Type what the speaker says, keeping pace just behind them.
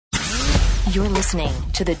You're listening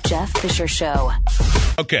to The Jeff Fisher Show.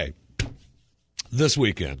 Okay. This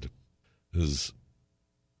weekend is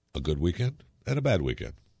a good weekend and a bad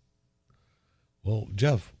weekend. Well,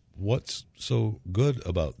 Jeff, what's so good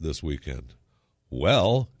about this weekend?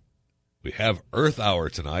 Well, we have Earth Hour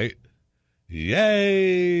tonight.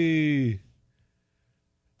 Yay!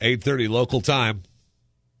 8:30 local time.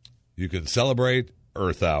 You can celebrate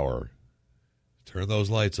Earth Hour. Turn those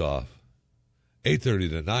lights off. 8:30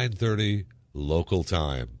 to 9:30 local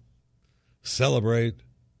time. Celebrate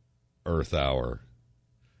Earth Hour.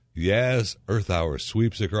 Yes, Earth Hour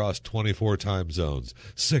sweeps across 24 time zones,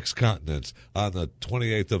 6 continents on the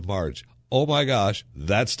 28th of March. Oh my gosh,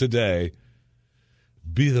 that's today.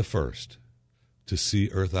 Be the first to see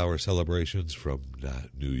Earth Hour celebrations from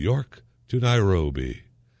New York to Nairobi,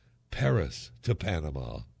 Paris to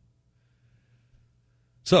Panama.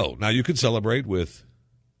 So now you can celebrate with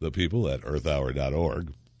the people at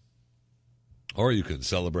earthhour.org, or you can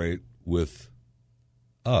celebrate with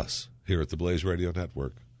us here at the Blaze Radio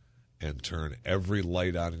Network and turn every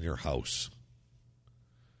light on in your house.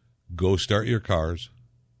 Go start your cars.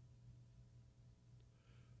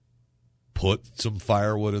 Put some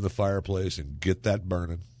firewood in the fireplace and get that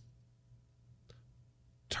burning.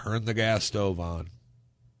 Turn the gas stove on.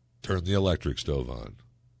 Turn the electric stove on.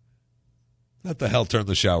 What the hell, turn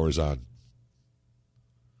the showers on.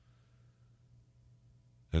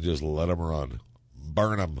 And just let them run.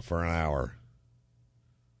 Burn them for an hour.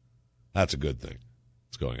 That's a good thing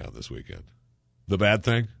that's going on this weekend. The bad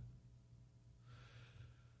thing?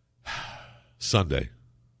 Sunday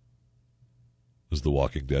was the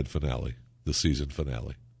Walking Dead finale, the season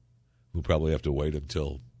finale. We'll probably have to wait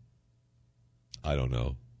until, I don't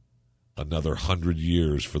know, another 100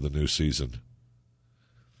 years for the new season.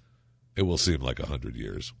 It will seem like 100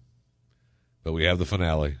 years. But we have the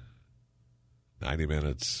finale. 90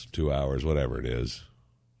 minutes, 2 hours, whatever it is.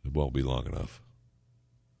 It won't be long enough.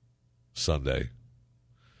 Sunday.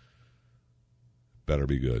 Better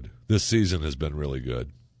be good. This season has been really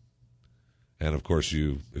good. And, of course,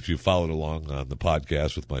 if you followed along on the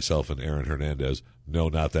podcast with myself and Aaron Hernandez, no,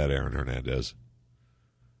 not that Aaron Hernandez.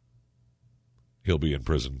 He'll be in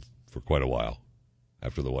prison for quite a while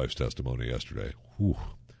after the wife's testimony yesterday. Whew.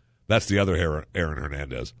 That's the other Aaron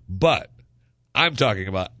Hernandez. But I'm talking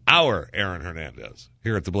about our Aaron Hernandez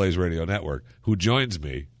here at the Blaze Radio Network, who joins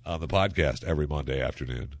me on the podcast every Monday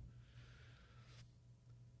afternoon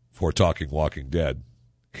for Talking Walking Dead.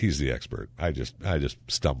 He's the expert. I just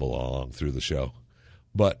stumble along through the show.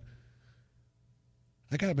 But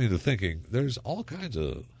that got me to thinking there's all kinds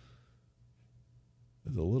of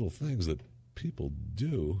little things that people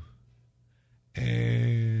do.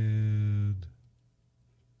 And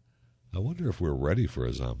I wonder if we're ready for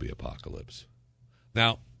a zombie apocalypse.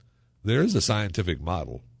 Now, there is a scientific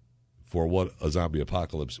model for what a zombie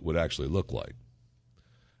apocalypse would actually look like.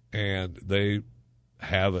 And they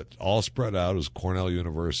have it all spread out as Cornell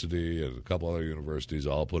University and a couple other universities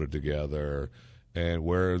all put it together. And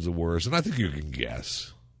where is the worst? And I think you can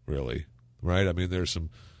guess, really, right? I mean, there's some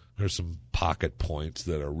pocket points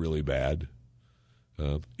that are really bad.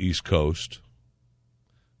 East Coast,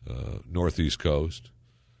 Northeast Coast,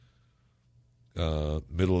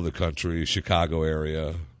 middle of the country, Chicago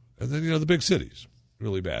area, and then, the big cities,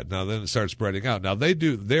 really bad. Now, then it starts spreading out. Now, they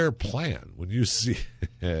do their plan. When you see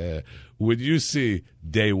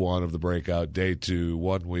day one of the breakout, day 2,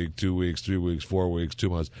 1 week, 2 weeks, 3 weeks, 4 weeks, 2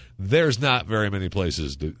 months, there's not very many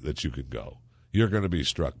places that you can go. You're going to be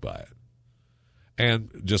struck by it.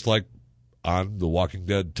 And just like on the Walking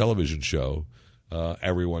Dead television show,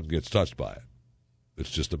 everyone gets touched by it. It's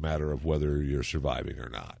just a matter of whether you're surviving or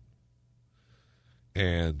not.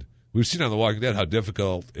 And we've seen on The Walking Dead how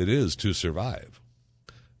difficult it is to survive.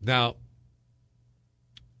 Now,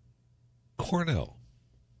 Cornell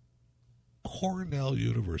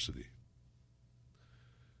University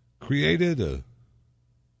created a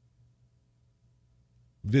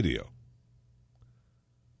video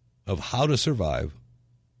of how to survive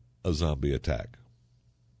a zombie attack.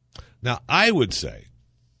 Now, I would say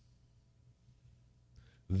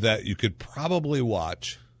that you could probably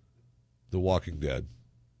watch The Walking Dead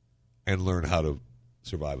and learn how to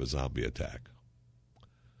survive a zombie attack.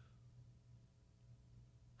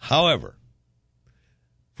 However,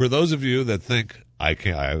 for those of you that think, I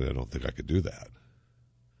don't think I could do that.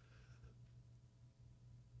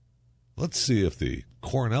 Let's see if the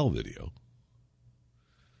Cornell video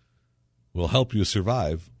will help you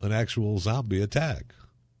survive an actual zombie attack.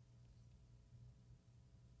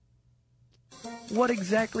 What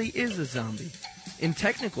exactly is a zombie? In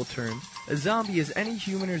technical terms, A zombie is any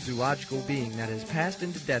human or zoological being that has passed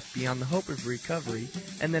into death beyond the hope of recovery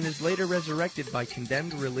and then is later resurrected by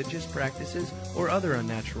condemned religious practices or other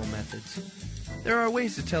unnatural methods. There are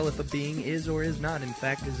ways to tell if a being is or is not in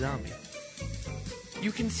fact a zombie.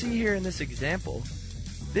 You can see here in this example,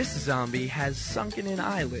 this zombie has sunken-in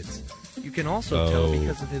eyelids. You can also tell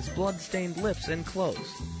because of his blood-stained lips and clothes.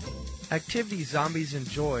 Activities zombies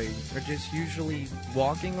enjoy are just usually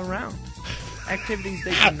walking around. Activities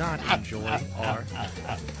they do not enjoy are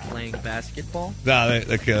playing basketball. No,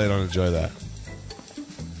 they don't enjoy that.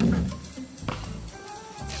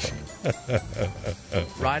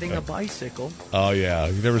 Riding a bicycle. Oh, yeah.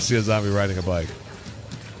 You never see a zombie riding a bike.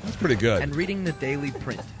 That's pretty good. And reading the Daily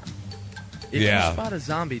Print. If you spot a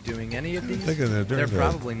zombie doing any of these, they're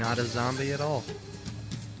probably not a zombie at all.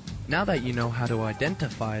 Now that you know how to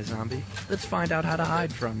identify a zombie, let's find out how to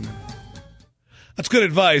hide from them. That's good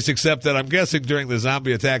advice, except that I'm guessing during the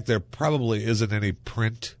zombie attack there probably isn't any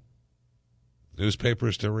print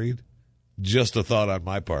newspapers to read. Just a thought on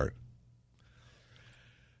my part.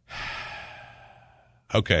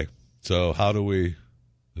 Okay, so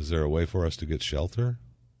is there a way for us to get shelter?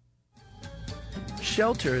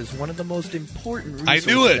 Shelter is one of the most important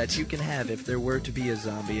resources that you can have if there were to be a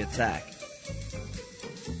zombie attack.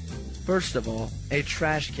 First of all, a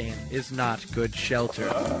trash can is not good shelter.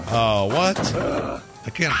 Oh, what? I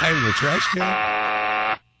can't hide in a trash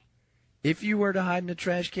can? If you were to hide in a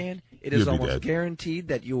trash can, it is almost guaranteed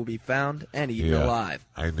that you will be found and eaten alive.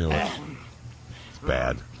 I knew it. It's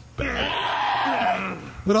bad. Bad.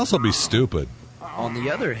 It would also be stupid. On the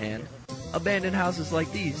other hand, abandoned houses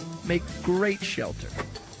like these make great shelter.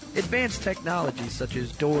 Advanced technologies such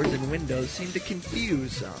as doors and windows seem to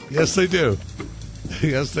confuse some. Yes, they do.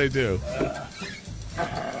 Yes, they do.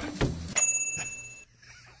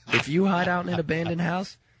 If you hide out in an abandoned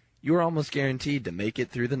house, you're almost guaranteed to make it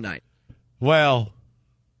through the night. Well,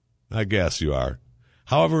 I guess you are.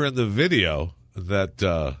 However, in the video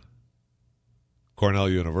that Cornell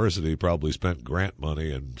University probably spent grant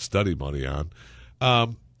money and study money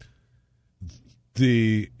on,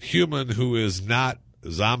 the human who is not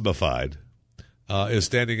zombified is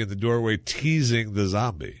standing in the doorway teasing the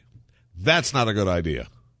zombie. That's not a good idea.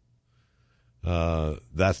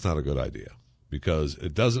 That's not a good idea because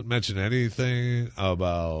it doesn't mention anything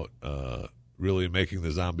about really making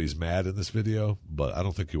the zombies mad in this video, but I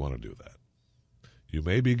don't think you want to do that. You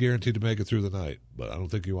may be guaranteed to make it through the night, but I don't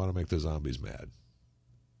think you want to make the zombies mad.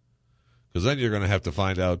 Because then you're going to have to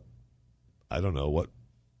find out, I don't know, what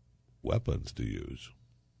weapons to use.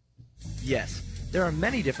 Yes, there are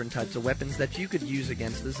many different types of weapons that you could use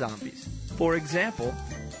against the zombies. For example,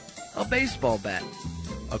 a baseball bat,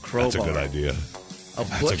 a crowbar. That's a good idea. A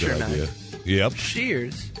butcher knife. Yep.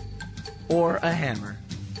 Shears, or a hammer.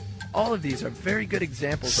 All of these are very good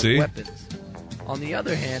examples of weapons. On the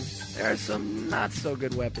other hand, there are some not so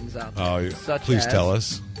good weapons out there. Such please as tell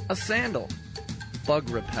us. A sandal, bug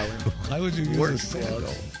repellent. Why would you use work a sandal?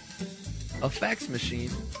 gloves, a fax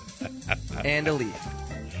machine, and a leaf.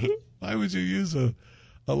 Why would you use a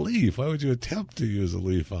leaf? Why would you attempt to use a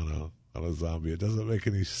leaf on a zombie? It doesn't make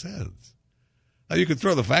any sense. Now, you could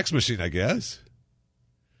throw the fax machine, I guess.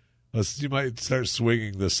 You might start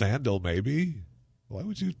swinging the sandal, maybe. Why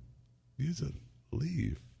would you use a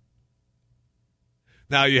leaf?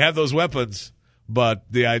 Now, you have those weapons, but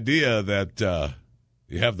the idea that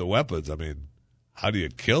you have the weapons, I mean, how do you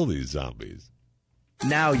kill these zombies?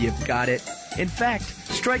 Now you've got it. In fact,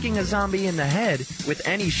 striking a zombie in the head with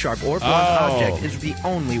any sharp or blunt object is the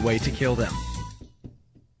only way to kill them.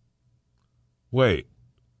 Wait.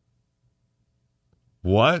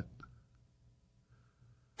 What?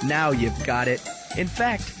 Now you've got it. In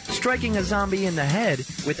fact, striking a zombie in the head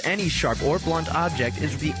with any sharp or blunt object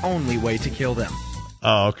is the only way to kill them.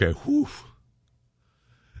 Oh, okay. Whew.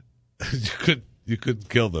 You couldn't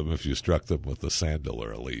kill them if you struck them with a sandal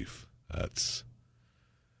or a leaf. That's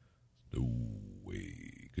no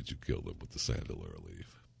way could you kill them with a sandal or a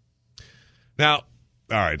leaf. Now,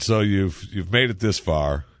 all right. So you've made it this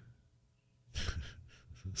far.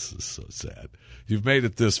 This is so sad. You've made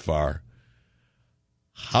it this far.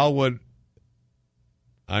 I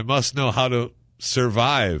must know how to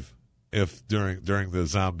survive if during the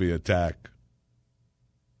zombie attack.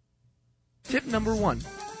 Tip number 1.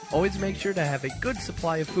 Always make sure to have a good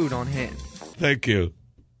supply of food on hand. Thank you.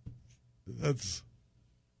 That's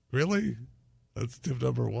tip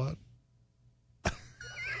number 1.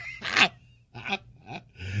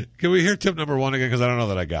 Can we hear tip number 1 again? Because I don't know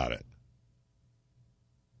that I got it.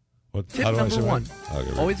 Tip number 1.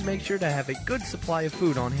 Always make sure to have a good supply of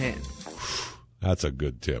food on hand. That's a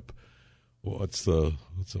good tip. What's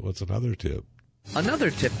another tip? Another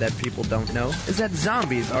tip that people don't know is that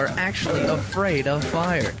zombies are actually afraid of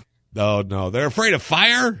fire. Oh, no. They're afraid of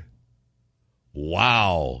fire?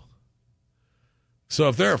 Wow. So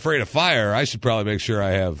if they're afraid of fire, I should probably make sure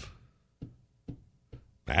I have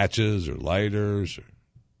matches or lighters or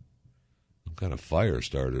some kind of fire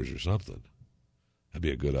starters or something. That'd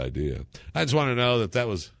be a good idea. I just want to know that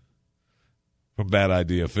was from Bad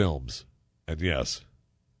Idea Films. And yes,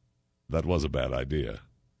 that was a bad idea.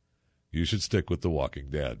 You should stick with The Walking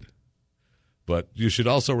Dead. But you should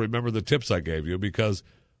also remember the tips I gave you, because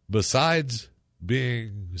besides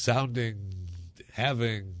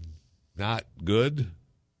having not good,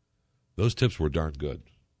 those tips were darn good.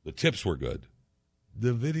 The tips were good.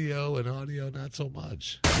 The video and audio, not so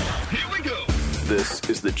much. Here we go. This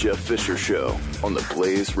is the Jeff Fisher Show on the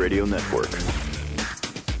Blaze Radio Network.